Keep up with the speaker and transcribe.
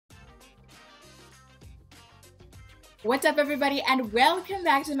What's up everybody and welcome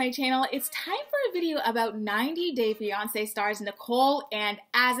back to my channel. It's time for a video about 90 Day Fiance stars Nicole and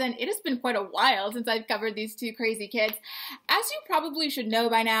Azan. It has been quite a while since I've covered these two crazy kids. As you probably should know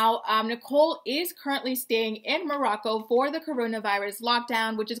by now, Nicole is currently staying in Morocco for the coronavirus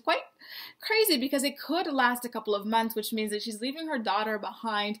lockdown, which is quite crazy because it could last a couple of months, which means that she's leaving her daughter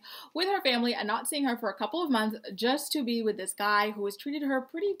behind with her family and not seeing her for a couple of months just to be with this guy who has treated her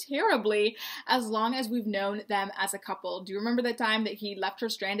pretty terribly as long as we've known them as a couple. Do you remember the time that he left her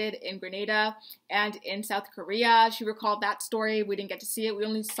stranded in Grenada and in South Korea? She recalled that story. We didn't get to see it. We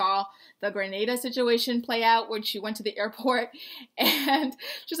only saw the Grenada situation play out when she went to the airport and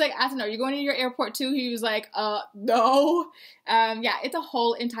she's like, Azan, are you going to your airport too? He was like, no. Yeah, it's a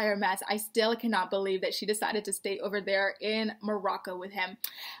whole entire mess. I still cannot believe that she decided to stay over there in Morocco with him.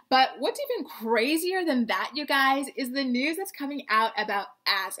 But what's even crazier than that, you guys, is the news that's coming out about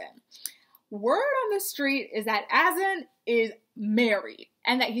Azan. Word on the street is that Azan is married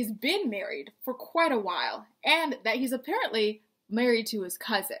and that he's been married for quite a while and that he's apparently married to his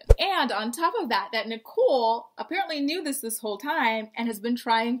cousin. And on top of that, that Nicole apparently knew this whole time and has been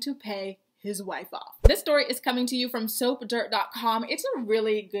trying to pay his wife off. This story is coming to you from soapdirt.com. It's a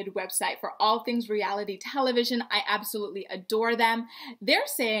really good website for all things reality television. I absolutely adore them. They're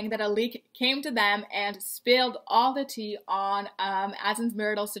saying that a leak came to them and spilled all the tea on Azan's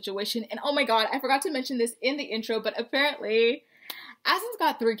marital situation. And oh my god, I forgot to mention this in the intro, but apparently Azan's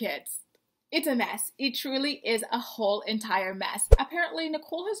got 3 kids. It's a mess. It truly is a whole entire mess. Apparently,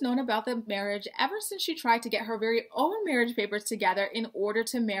 Nicole has known about the marriage ever since she tried to get her very own marriage papers together in order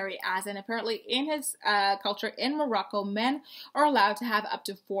to marry Azan. Apparently, in his culture in Morocco, men are allowed to have up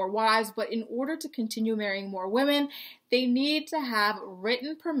to 4 wives, but in order to continue marrying more women, they need to have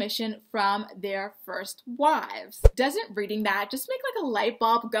written permission from their first wives. Doesn't reading that just make like a light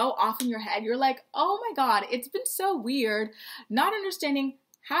bulb go off in your head? You're like, oh my god, it's been so weird not understanding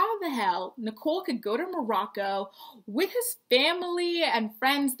how the hell Nicole could go to Morocco with his family and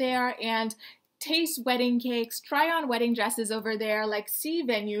friends there and taste wedding cakes, try on wedding dresses over there, like see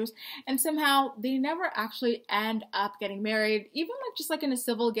venues, and somehow they never actually end up getting married, even like just like in a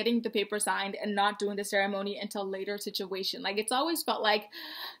civil getting the paper signed and not doing the ceremony until later situation. Like it's always felt like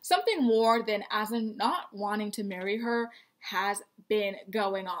something more than Azan not wanting to marry her has been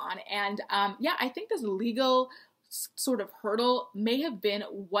going on. And yeah, I think this legal sort of hurdle may have been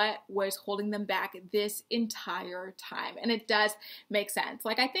what was holding them back this entire time. And it does make sense.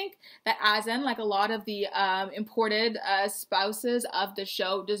 Like I think that Azan, like a lot of the imported spouses of the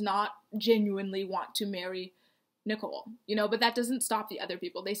show, does not genuinely want to marry Nicole, you know, but that doesn't stop the other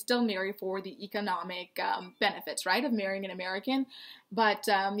people. They still marry for the economic benefits, right, of marrying an American. But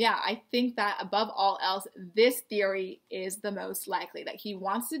yeah, I think that above all else, this theory is the most likely, that he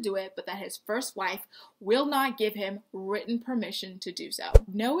wants to do it, but that his first wife will not give him written permission to do so.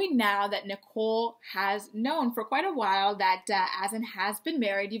 Knowing now that Nicole has known for quite a while that Azan has been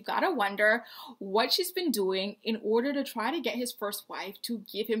married, you've got to wonder what she's been doing in order to try to get his first wife to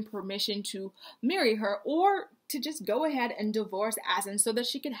give him permission to marry her, or to just go ahead and divorce Azan so that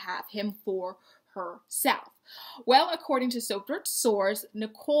she could have him for herself. Well, according to SoapDirt's source,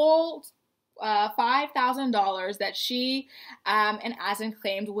 Nicole's $5,000 that she and Azan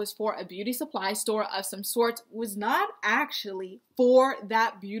claimed was for a beauty supply store of some sort was not actually for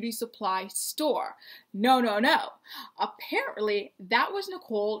that beauty supply store. No, no, no. Apparently, that was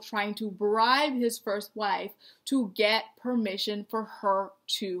Nicole trying to bribe his first wife to get permission for her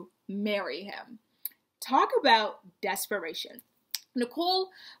to marry him. Talk about desperation. Nicole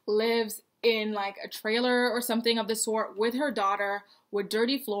lives in like a trailer or something of the sort with her daughter with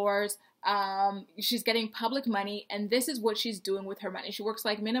dirty floors. She's getting public money, and this is what she's doing with her money. She works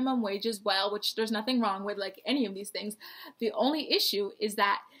like minimum wage as well, which there's nothing wrong with like any of these things. The only issue is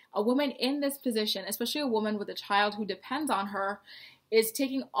that a woman in this position, especially a woman with a child who depends on her, is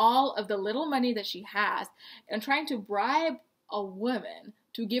taking all of the little money that she has and trying to bribe a woman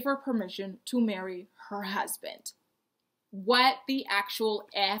to give her permission to marry her husband. What the actual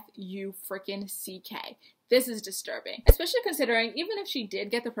F-U freaking CK. This is disturbing, especially considering even if she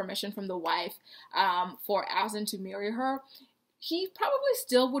did get the permission from the wife for Azan to marry her, he probably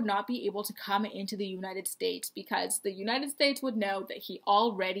still would not be able to come into the United States because the United States would know that he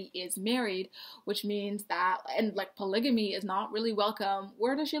already is married, which means that, and like polygamy is not really welcome.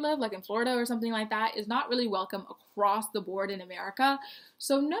 Where does she live? Like in Florida or something like that, is not really welcome across the board in America.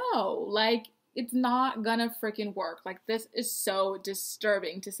 So no, like it's not gonna freaking work. Like, this is so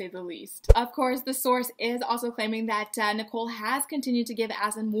disturbing, to say the least. Of course, the source is also claiming that Nicole has continued to give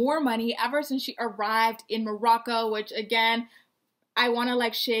Azan more money ever since she arrived in Morocco, which, again, I want to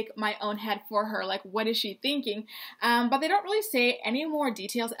like shake my own head for her. Like, what is she thinking? But they don't really say any more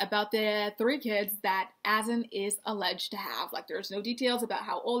details about the 3 kids that Azan is alleged to have. Like, there's no details about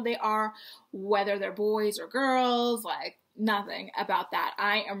how old they are, whether they're boys or girls, like nothing about that.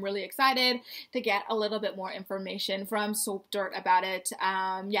 I am really excited to get a little bit more information from Soap Dirt about it.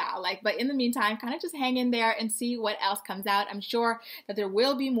 Yeah, like, but in the meantime, kind of just hang in there and see what else comes out. I'm sure that there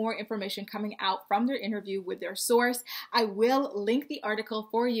will be more information coming out from their interview with their source. I will link the article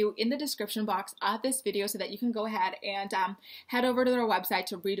for you in the description box of this video so that you can go ahead and head over to their website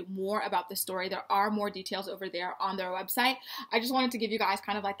to read more about the story. There are more details over there on their website. I just wanted to give you guys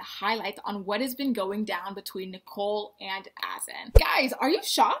kind of like the highlights on what has been going down between Nicole and Azan. Guys, are you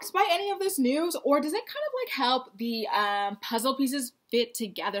shocked by any of this news, or does it kind of like help the puzzle pieces fit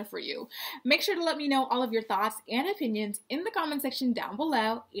together for you? Make sure to let me know all of your thoughts and opinions in the comment section down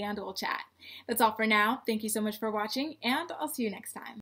below, and we'll chat. That's all for now. Thank you so much for watching, and I'll see you next time.